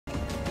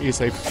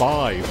is a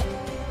 5.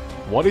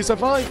 What is a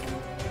 5?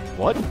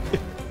 What?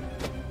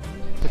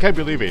 I can't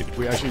believe it.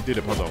 We actually did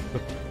a puzzle.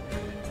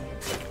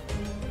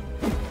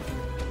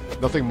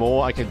 Nothing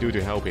more I can do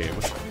to help him.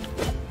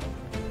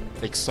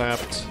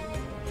 Except...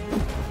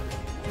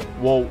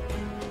 Whoa.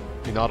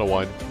 Another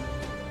one.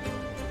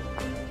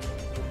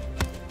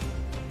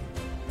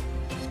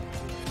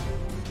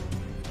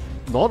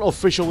 Not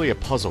officially a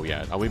puzzle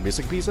yet. Are we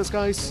missing pieces,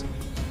 guys?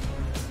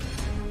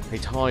 A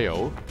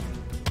tile.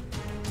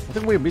 I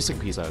think we're missing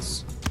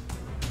pieces.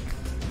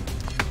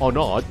 Or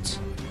not.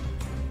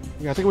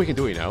 Yeah, I think we can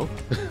do it now.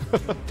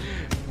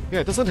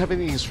 Yeah, it doesn't have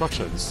any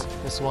instructions.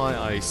 That's why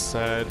I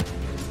said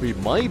we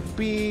might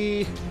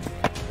be...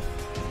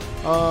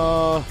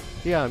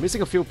 yeah,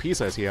 missing a few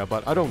pieces here,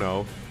 but I don't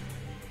know.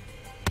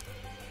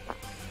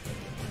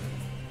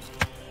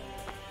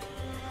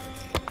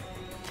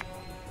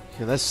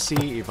 Okay, let's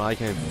see if I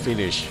can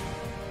finish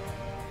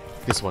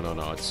this one or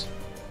not.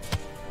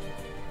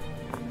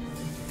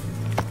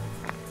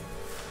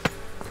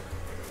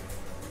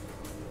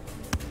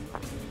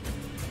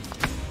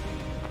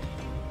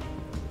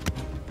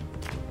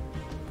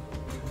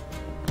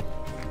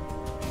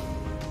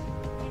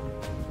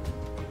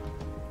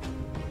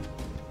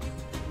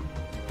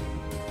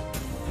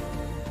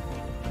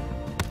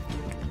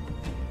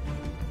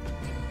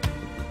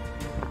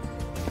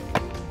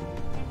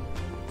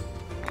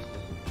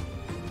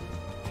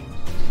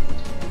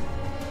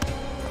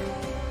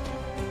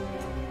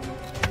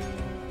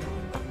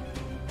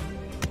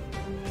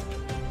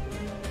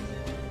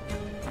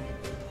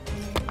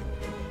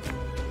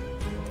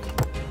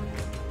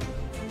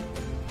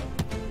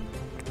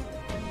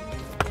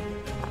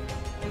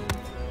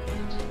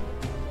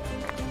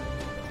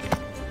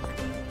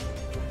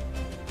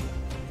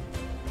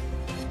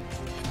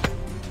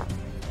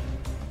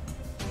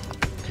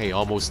 Okay,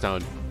 almost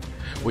done.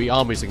 We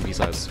are missing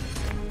pieces.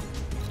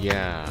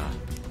 Yeah.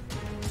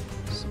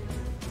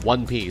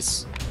 One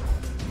piece.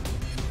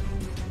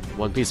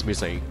 One piece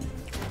missing.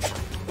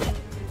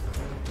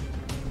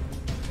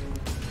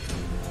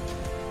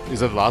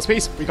 Is it the last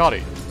piece? We got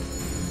it.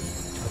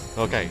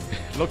 Okay,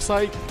 looks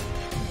like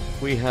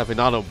we have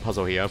another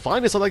puzzle here.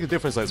 Find and select the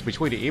differences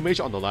between the image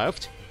on the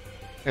left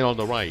and on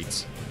the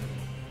right.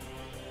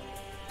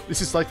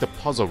 This is like the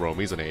puzzle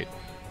room, isn't it?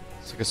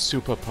 It's like a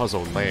super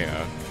puzzle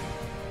layer.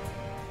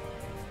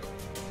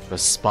 The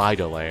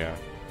spider layer.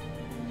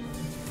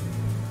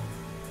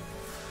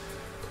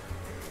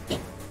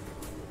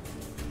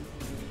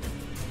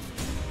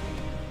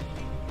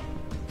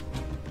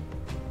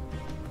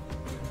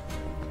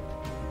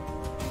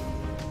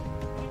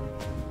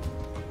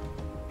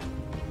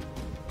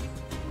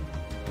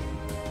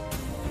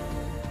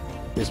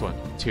 This one,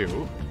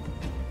 2,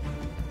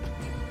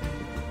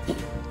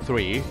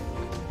 3,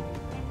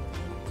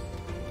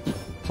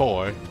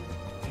 4.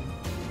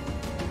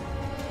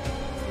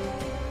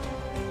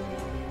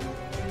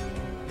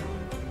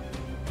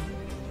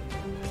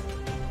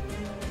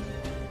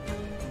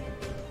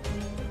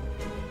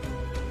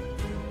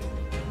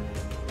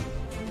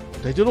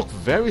 They do look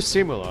very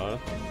similar.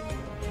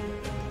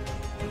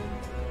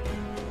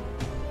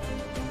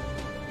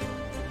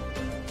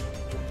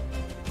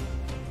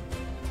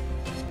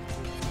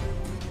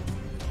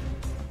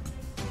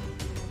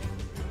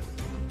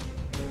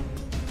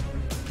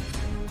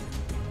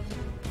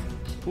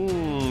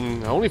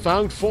 I only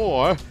found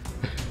 4.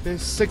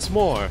 There's 6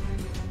 more.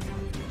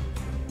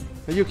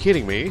 Are you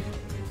kidding me?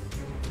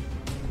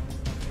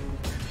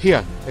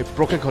 Here, a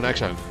broken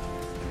connection.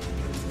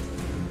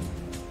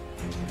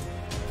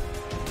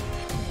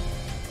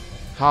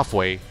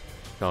 Halfway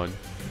done.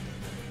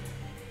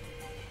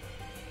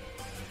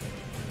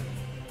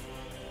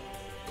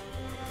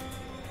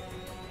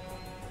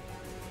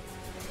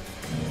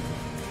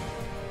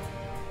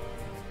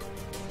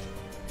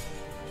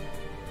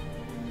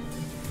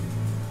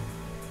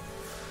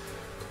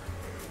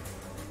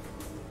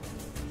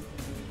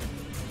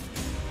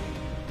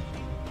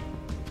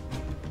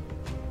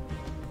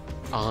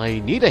 I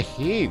need a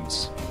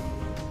hint.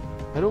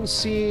 I don't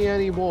see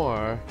any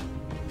more.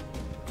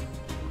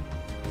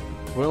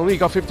 We only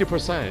got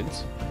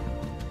 50%.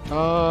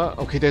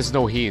 Okay, there's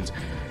no hint.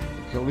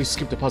 I can only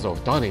skip the puzzle.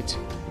 Darn it.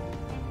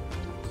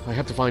 I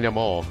have to find them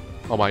all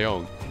on my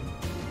own.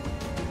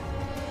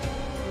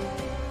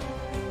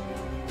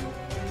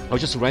 I'll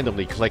just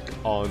randomly click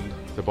on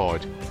the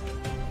board.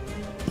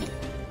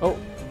 Oh.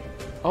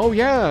 Oh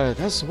yeah,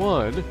 that's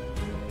one.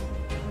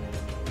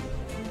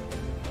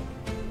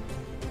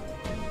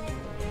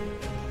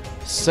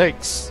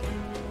 Six.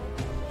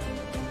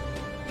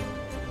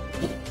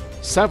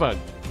 7.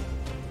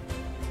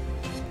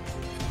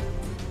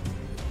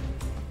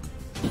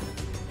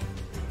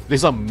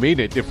 These are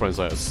minute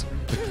differences.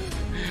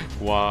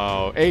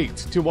 Wow.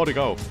 8. 2 more to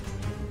go.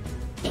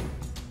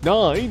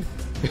 9.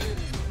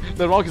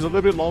 The rock is a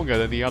little bit longer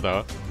than the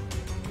other.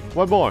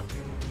 One more.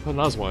 One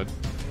last one.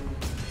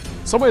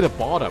 Somewhere at the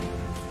bottom.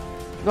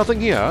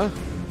 Nothing here.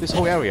 This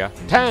whole area.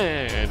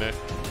 10.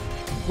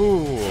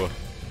 Ooh.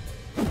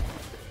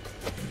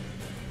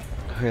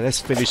 Okay,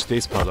 let's finish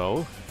this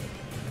puzzle.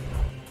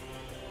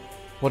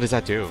 What does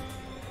that do?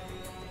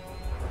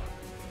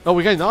 Oh,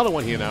 we got another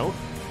one here now.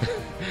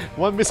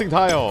 One missing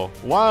tile.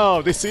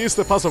 Wow, this is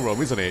the puzzle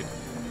room, isn't it?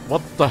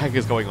 What the heck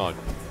is going on?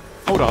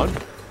 Hold on.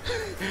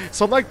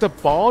 Select the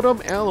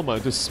bottom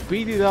element to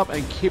speed it up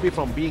and keep it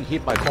from being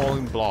hit by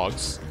falling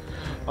blocks.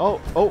 Oh,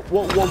 whoa,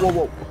 whoa, whoa,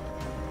 whoa.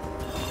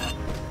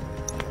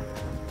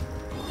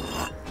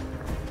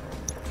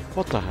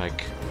 What the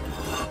heck?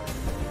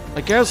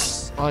 I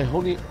guess I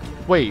only...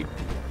 Wait.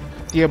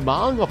 The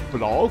amount of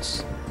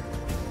blocks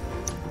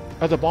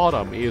at the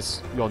bottom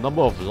is your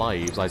number of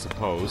lives, I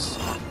suppose.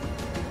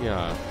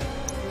 Yeah.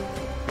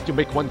 You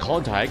make one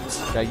contact,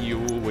 then you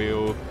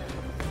will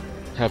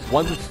have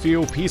one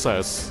few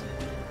pieces.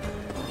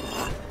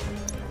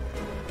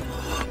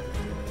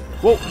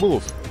 Whoa,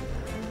 move!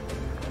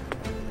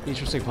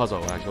 Interesting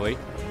puzzle, actually.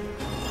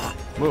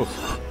 Move.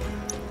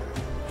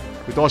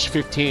 We dodged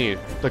 15.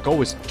 The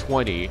goal is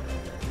 20.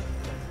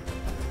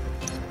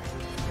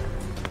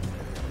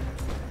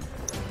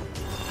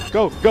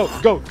 Go, go,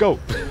 go, go!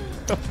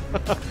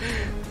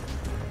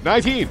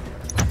 19!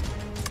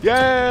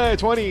 Yeah,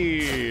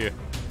 20!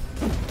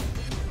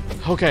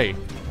 Okay.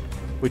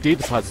 We did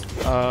the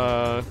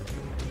puzzle.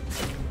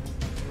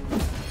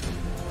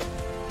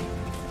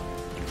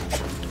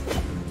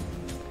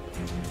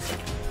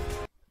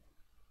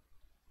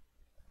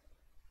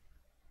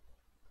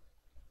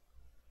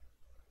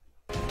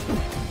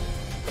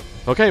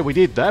 Okay, we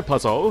did that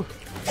puzzle.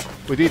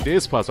 We did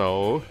this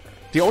puzzle.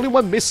 The only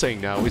one missing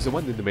now is the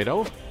one in the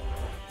middle.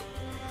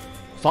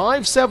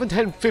 5, 7,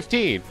 10,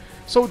 15.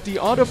 So the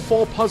other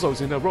 4 puzzles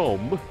in the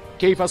room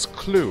gave us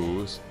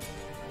clues.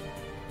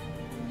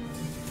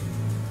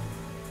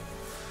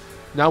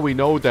 Now we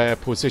know their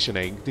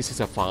positioning. This is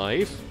a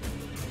 5.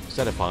 Is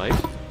that a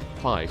 5?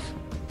 5.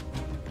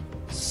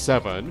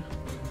 7.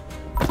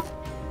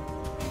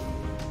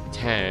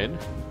 10.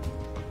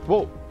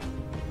 Whoa.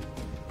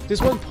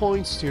 This one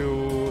points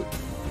to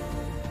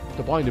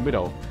the bar in the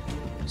middle.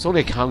 It's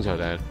only a counter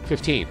then.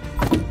 15.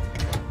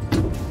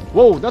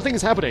 Whoa, nothing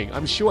is happening.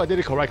 I'm sure I did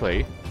it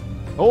correctly.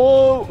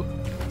 Oh!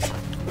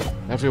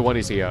 Everyone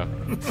is here.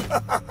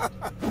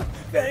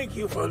 Thank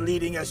you for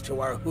leading us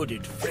to our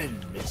hooded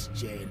friend, Miss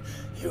Jane.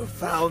 You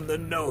found the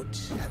note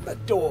and the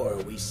door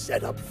we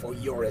set up for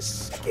your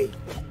escape.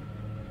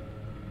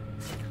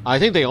 I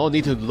think they all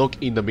need to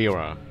look in the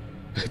mirror.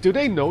 Do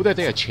they know that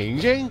they are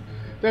changing?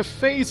 Their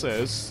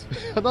faces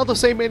are not the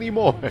same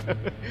anymore.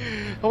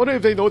 I wonder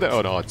if they know that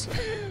or not.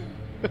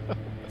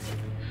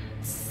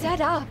 Set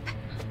up?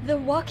 The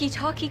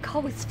walkie-talkie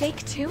call was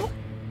fake too?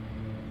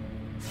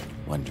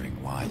 Wondering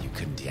why you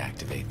couldn't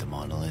deactivate the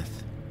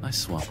monolith? I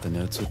swapped the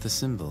notes with the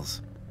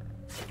symbols.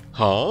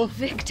 Huh?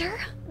 Victor?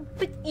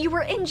 But you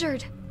were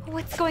injured.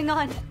 What's going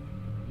on?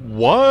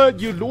 What?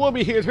 You lure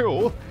me here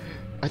too?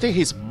 I think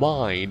his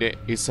mind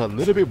is a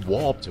little bit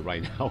warped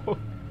right now.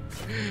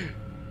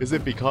 Is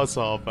it because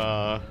of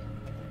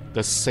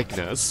the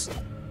sickness?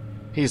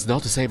 He's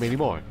not the same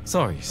anymore.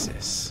 Sorry,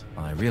 sis.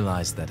 I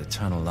realized that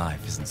eternal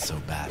life isn't so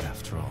bad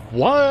after all.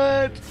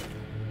 What?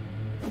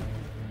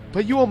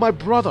 But you are my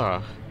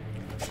brother.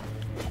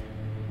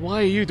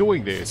 Why are you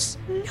doing this?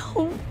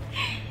 No.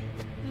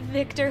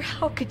 Victor,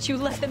 how could you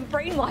let them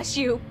brainwash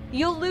you?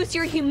 You'll lose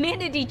your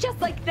humanity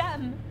just like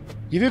them.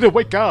 You need to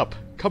wake up.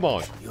 Come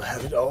on. You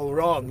have it all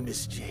wrong,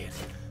 Miss Jane.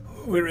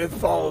 We're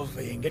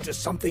evolving into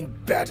something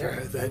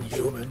better than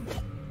human.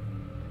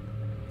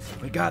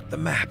 We got the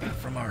map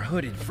from our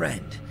hooded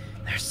friend.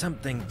 There's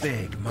something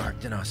big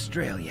marked in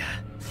Australia.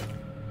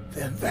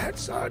 Then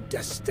that's our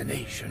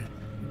destination.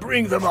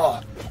 Bring them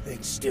all. They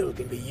still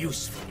can be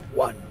useful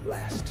one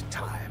last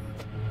time.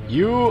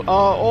 You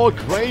are all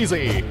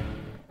crazy.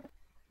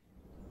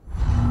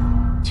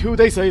 2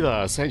 days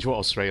later, Central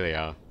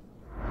Australia.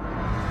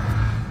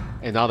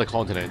 Another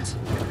continent.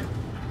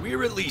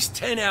 We're at least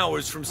 10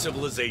 hours from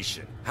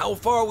civilization. How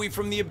far are we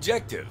from the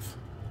objective?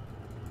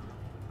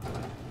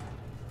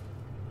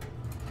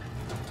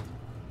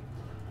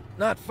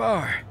 Not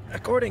far.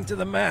 According to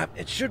the map,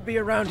 it should be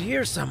around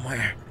here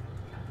somewhere.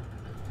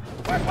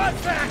 What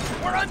was that?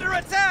 We're under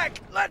attack!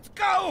 Let's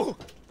go!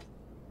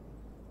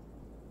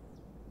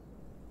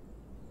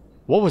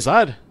 What was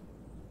that?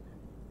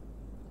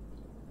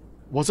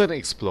 Was it an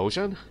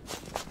explosion?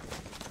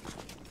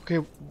 Okay,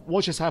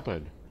 what just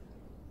happened?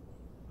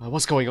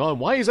 What's going on?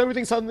 Why is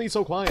everything suddenly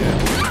so quiet?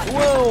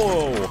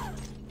 Whoa!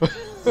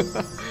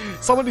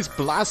 Someone is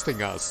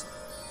blasting us.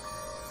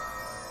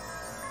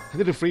 I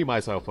need to free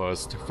myself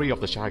first, free of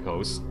the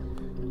shackles.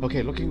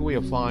 Okay, looking we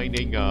are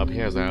finding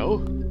pairs now.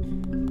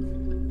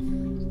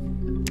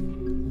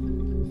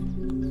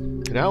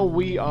 Now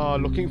we are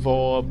looking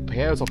for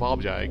pairs of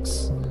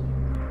objects.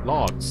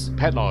 Logs,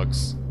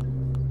 padlocks.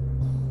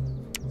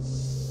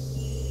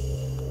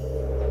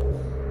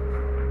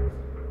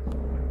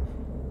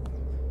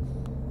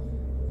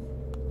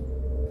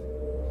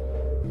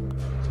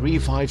 Three,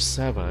 5,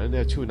 7.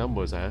 There are 2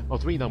 numbers, eh? Or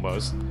 3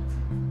 numbers.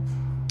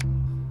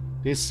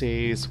 This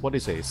is... what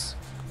is this?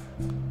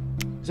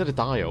 Is that a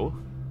dial?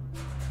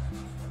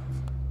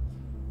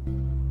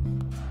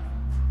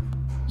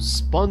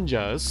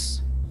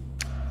 Sponges.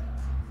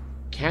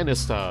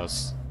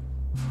 canisters.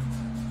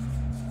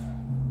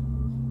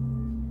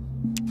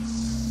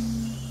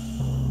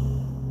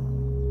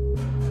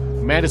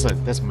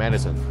 Medicine. That's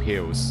medicine.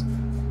 Pills.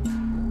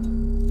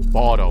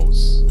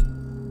 Bottles.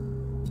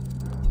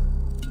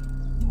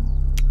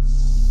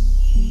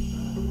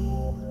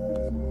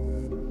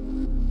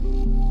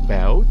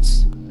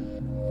 Belts.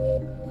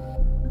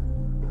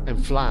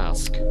 And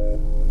flask.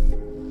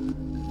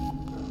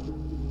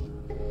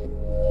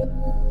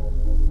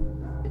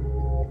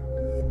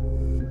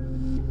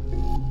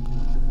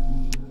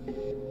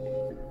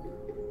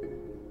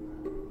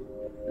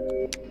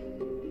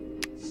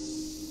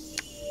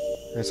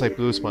 It's like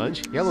blue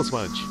sponge, yellow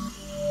sponge.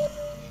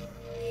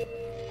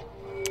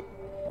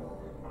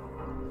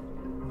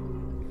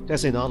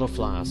 That's another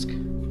flask.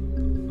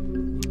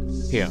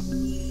 Here.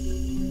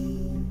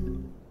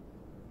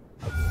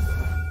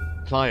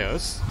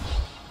 Pliers.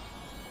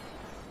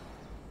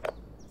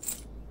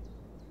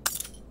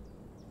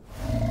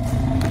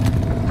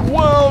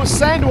 Whoa,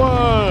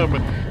 sandworm!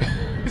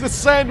 It's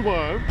a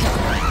sandworm!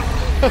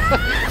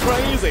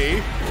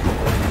 Crazy!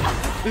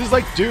 This is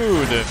like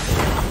Dune!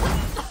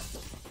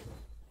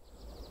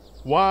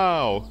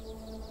 Wow!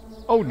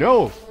 Oh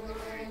no!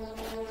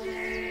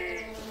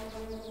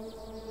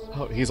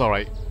 Oh, he's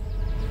alright.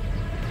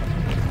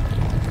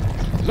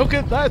 Look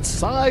at that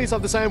size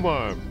of the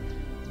sandworm!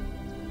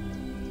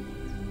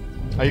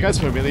 Are you guys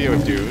familiar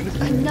with Dune?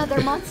 Another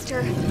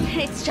monster.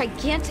 It's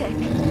gigantic.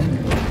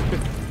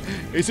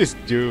 This is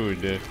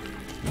Dune.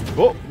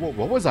 Whoa,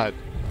 what was that?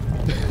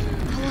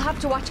 I'll have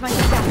to watch my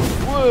step.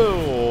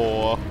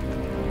 Whoa!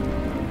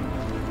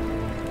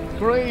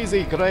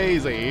 Crazy,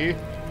 crazy!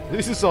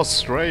 This is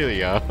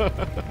Australia.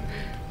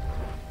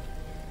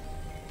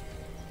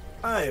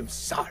 I'm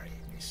sorry,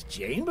 Miss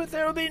Jane, but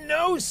there'll be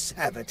no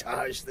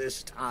sabotage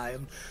this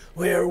time.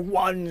 We're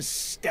one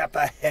step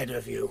ahead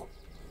of you.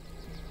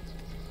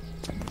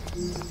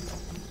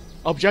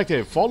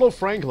 Objective, follow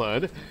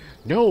Franklin.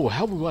 No,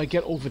 how will I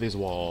get over this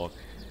wall?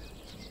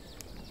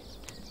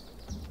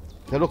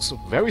 That looks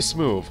very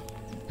smooth.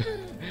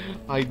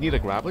 I need a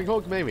grappling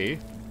hook, maybe.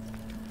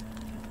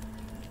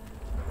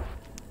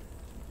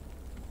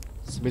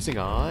 It's missing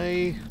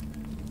eye.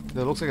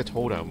 That looks like a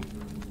totem.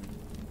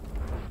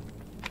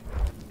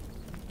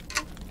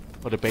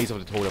 Or the base of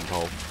the totem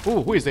pole.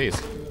 Ooh, who is this?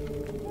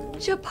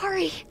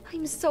 Jabari,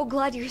 I'm so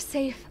glad you're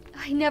safe.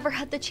 I never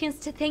had the chance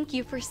to thank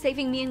you for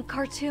saving me in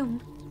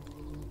Khartoum.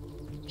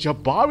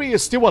 Jabari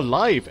is still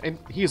alive, and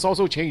he is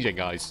also changing,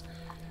 guys.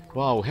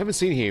 Wow, haven't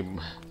seen him.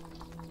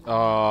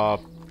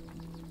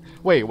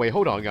 Wait,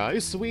 hold on,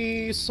 guys.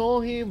 We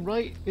saw him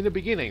right in the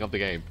beginning of the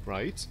game,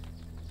 right?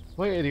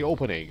 Right in the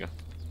opening.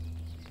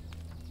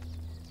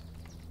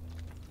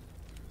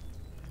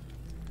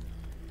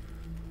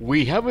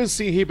 We haven't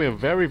seen him in a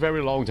very,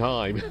 very long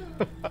time.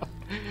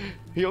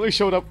 He only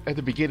showed up at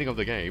the beginning of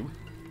the game.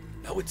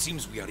 Now it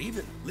seems we are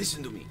even.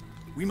 Listen to me.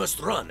 We must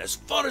run as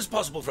far as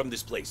possible from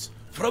this place.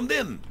 From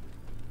them!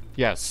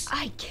 Yes.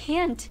 I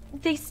can't.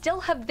 They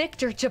still have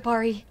Victor,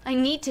 Jabari. I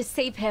need to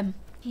save him.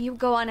 You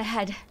go on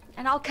ahead,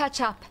 and I'll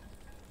catch up.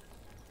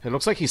 It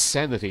looks like his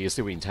sanity is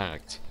still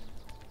intact.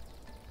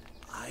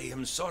 I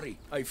am sorry.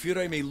 I fear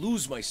I may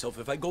lose myself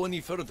if I go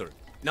any further.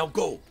 Now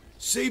go.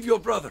 Save your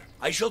brother.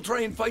 I shall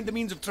try and find the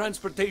means of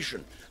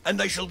transportation,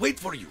 and I shall wait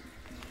for you.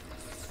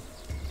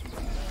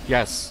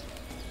 Yes.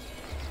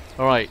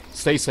 Alright,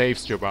 stay safe,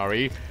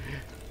 Jabari.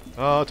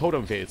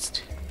 Totem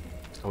fist.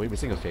 Are we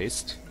missing a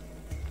fist?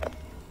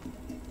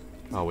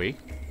 Are we?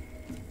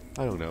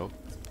 I don't know.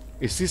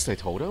 Is this a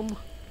totem?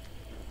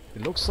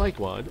 It looks like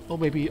one. Or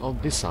maybe on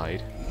this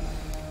side.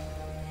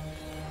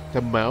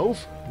 The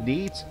mouth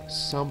needs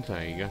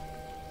something.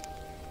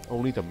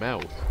 Only the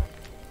mouth.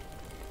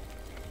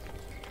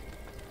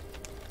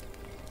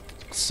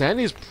 Sen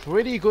is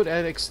pretty good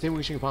at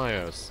extinguishing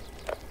fires.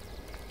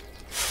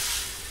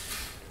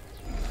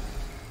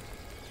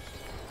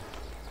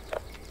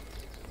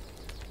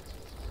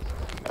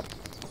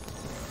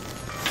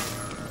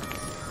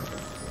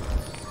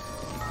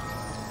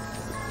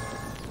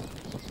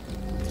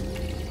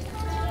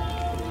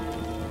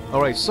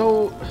 Alright,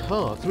 so,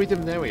 3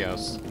 different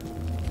areas.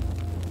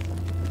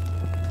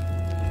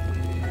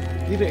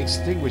 Need to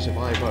extinguish the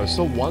fire first,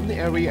 so one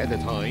area at a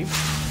time.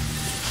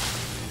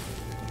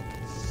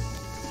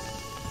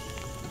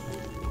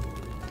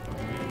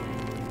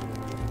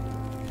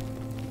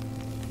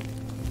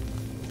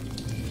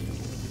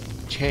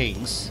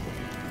 Chains.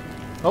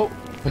 Oh,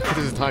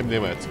 there's a time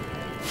limit.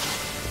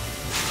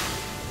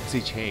 I see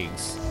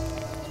chains.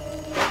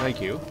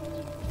 Thank you.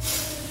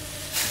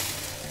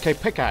 Okay,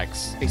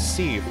 pickaxe, a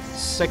sieve,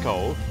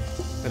 sickle,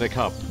 and a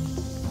cup.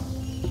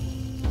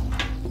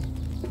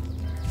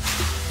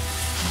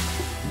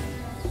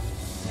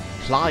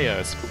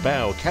 Pliers,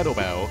 bell,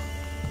 kettlebell.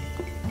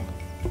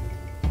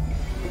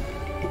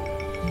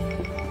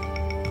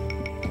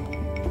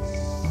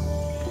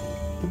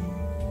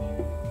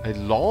 A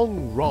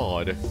long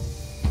rod.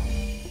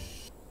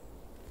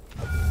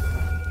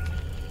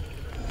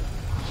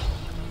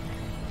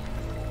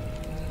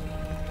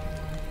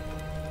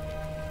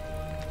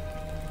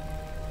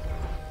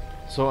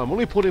 So I'm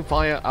only putting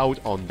fire out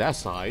on that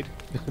side,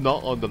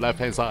 not on the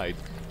left-hand side.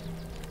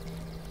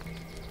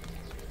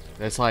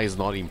 That side is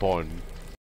not important.